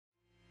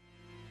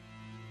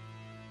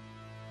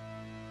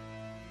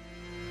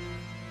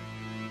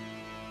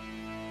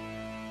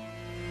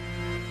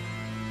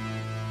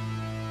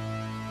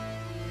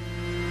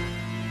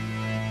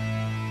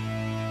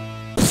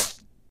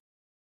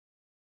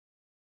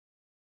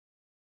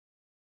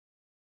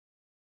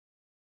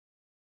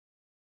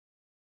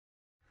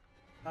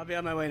I'll be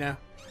on my way now.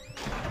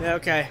 Yeah,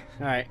 okay.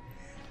 Alright.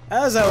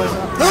 As I was...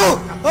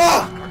 Oh!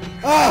 Oh!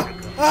 Oh!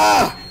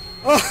 Oh!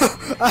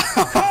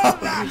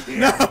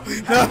 No!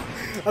 No!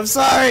 I'm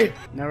sorry!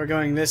 Now we're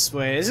going this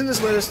way. Isn't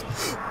this where this...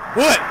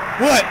 What?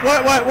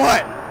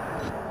 What?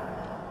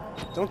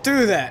 Don't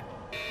do that.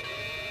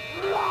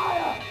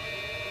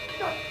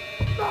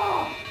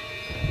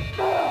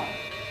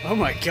 Oh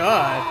my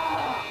god.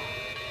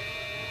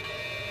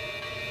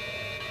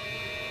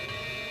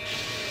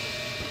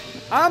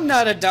 I'm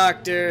not a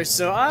doctor,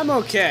 so I'm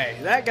okay.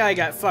 That guy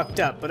got fucked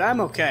up, but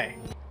I'm okay.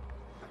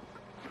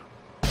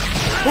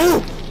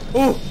 Ooh!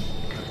 Ooh!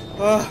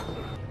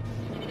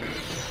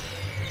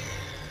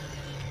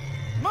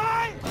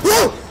 Mine!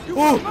 Ooh!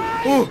 Ooh!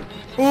 Ooh!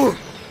 Ooh!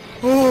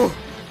 Ooh!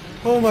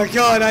 Oh my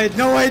god, I had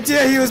no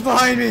idea he was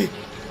behind me!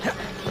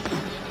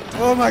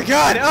 Oh my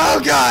god! Oh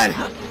god!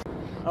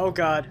 Oh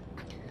god.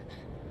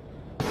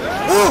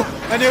 Ooh!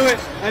 I knew it!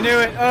 I knew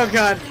it! Oh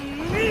god.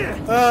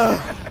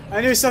 I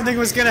knew something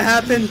was gonna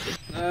happen.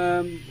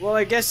 Well,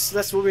 I guess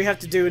that's what we have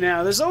to do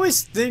now. There's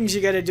always things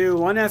you gotta do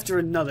one after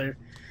another.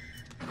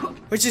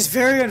 Which is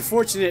very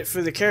unfortunate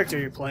for the character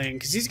you're playing,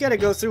 because he's gotta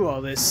go through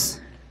all this.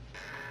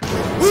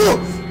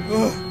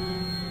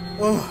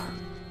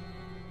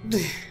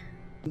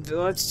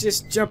 Let's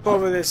just jump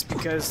over this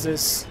because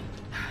this...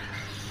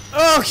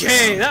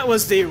 Okay, that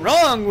was the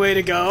wrong way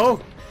to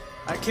go!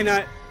 I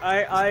cannot...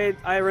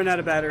 I ran out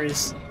of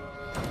batteries.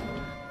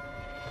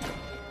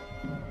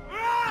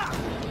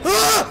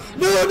 Ah!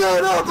 No,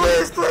 no, no,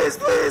 please, please,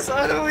 please!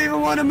 I don't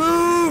even want to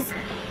move!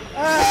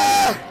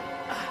 Ah!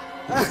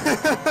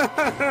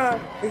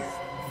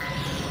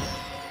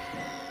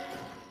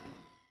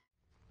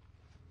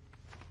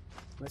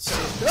 Let's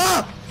see.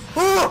 Ah!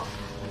 Oh!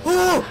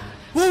 Oh!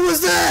 What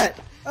was that?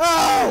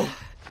 Oh!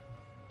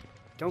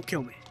 Don't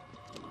kill me.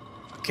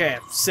 Okay,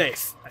 I'm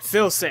safe. I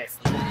feel safe.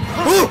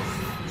 Oh!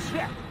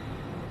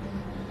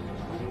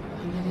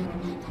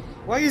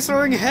 Why are you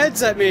throwing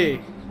heads at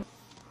me?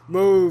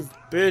 Move,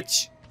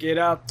 bitch. Get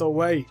out the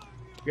way.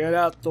 Get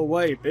out the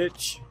way,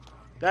 bitch.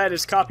 That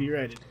is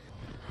copyrighted.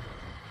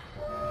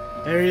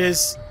 There he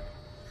is.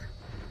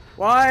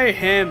 Why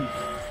him?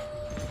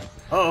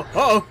 Uh-oh,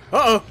 uh-oh,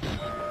 uh-oh.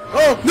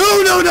 Oh,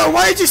 no, no, no!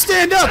 Why did you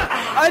stand up?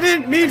 I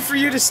didn't mean for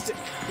you to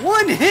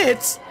One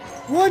hit?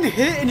 One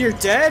hit and you're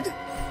dead?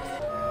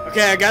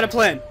 Okay, I got a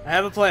plan. I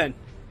have a plan.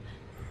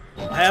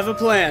 I have a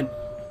plan.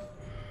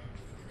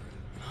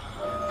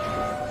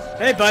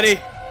 Hey, buddy.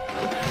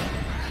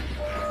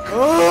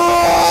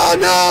 Oh,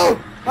 no!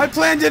 My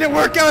plan didn't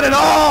work out at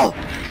all!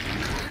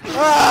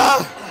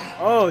 Ah!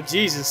 Oh,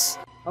 Jesus.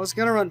 I was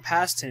gonna run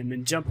past him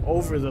and jump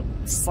over the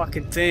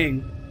fucking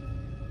thing.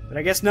 But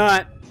I guess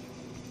not.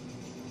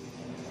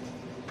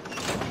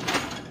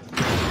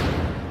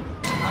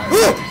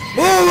 Whoa!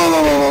 Whoa, whoa,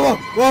 whoa, whoa,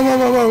 whoa, whoa,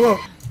 whoa, whoa,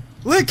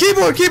 whoa!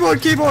 Keyboard,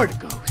 keyboard, keyboard!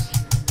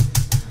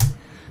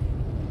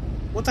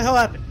 What the hell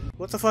happened?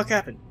 What the fuck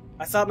happened?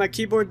 I thought my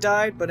keyboard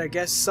died, but I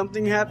guess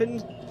something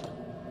happened?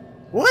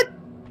 What?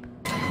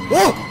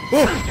 Whoa!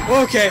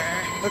 Whoa! Okay.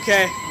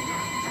 Okay.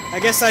 I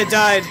guess I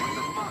died.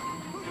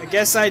 I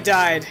guess I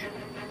died.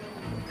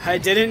 I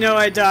didn't know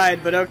I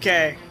died, but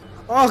okay.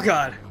 Oh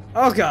god.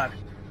 Oh god.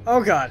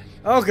 Oh god.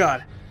 Oh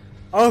god.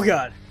 Oh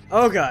god.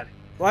 Oh god.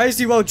 Why is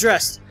he well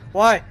dressed?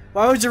 Why?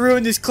 Why would you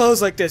ruin these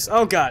clothes like this?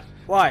 Oh god.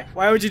 Why?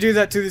 Why would you do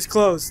that to his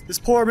clothes? This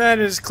poor man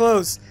in his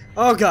clothes.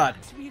 Oh god.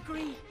 We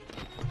agree.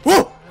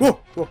 Whoa! Whoa!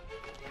 Whoa!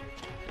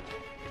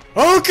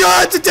 Oh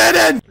god, it's a dead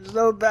end! There's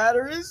no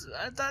batteries?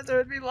 I thought there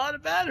would be a lot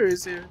of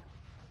batteries here.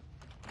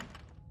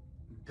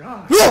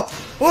 God. Oh!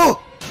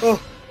 Oh!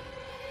 Oh!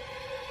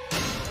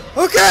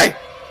 Okay!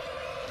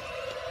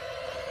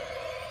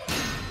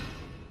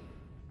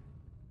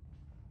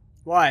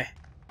 Why?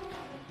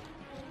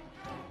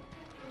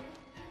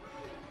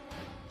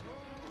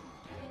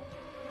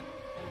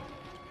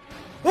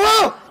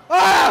 Whoa!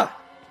 Ah!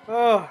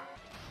 Oh!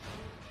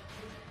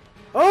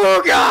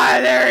 Oh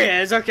god, there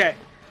he is, okay.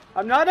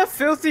 I'm not a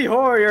filthy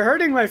whore, you're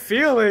hurting my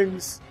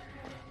feelings.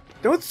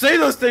 Don't say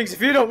those things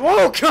if you don't-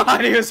 Oh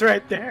god, he was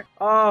right there.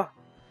 Oh.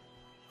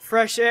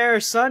 Fresh air,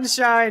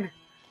 sunshine.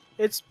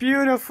 It's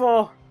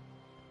beautiful.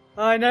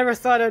 I never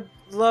thought I'd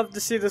love to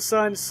see the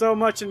sun so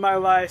much in my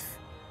life.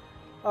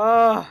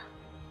 Oh.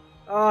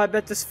 Oh, I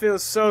bet this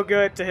feels so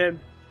good to him.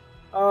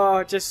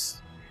 Oh,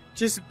 just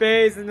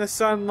bathe in the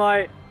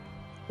sunlight.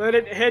 Let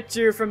it hit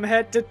you from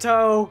head to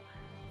toe.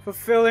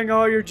 Fulfilling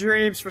all your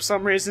dreams for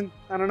some reason.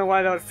 I don't know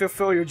why that would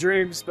fulfill your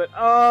dreams, but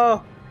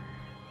oh,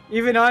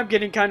 even I'm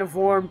getting kind of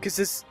warm because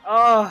it's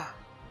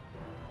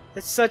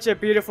such a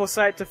beautiful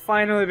sight to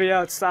finally be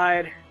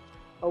outside,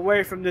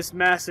 away from this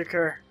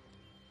massacre.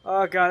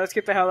 Oh god, let's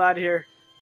get the hell out of here.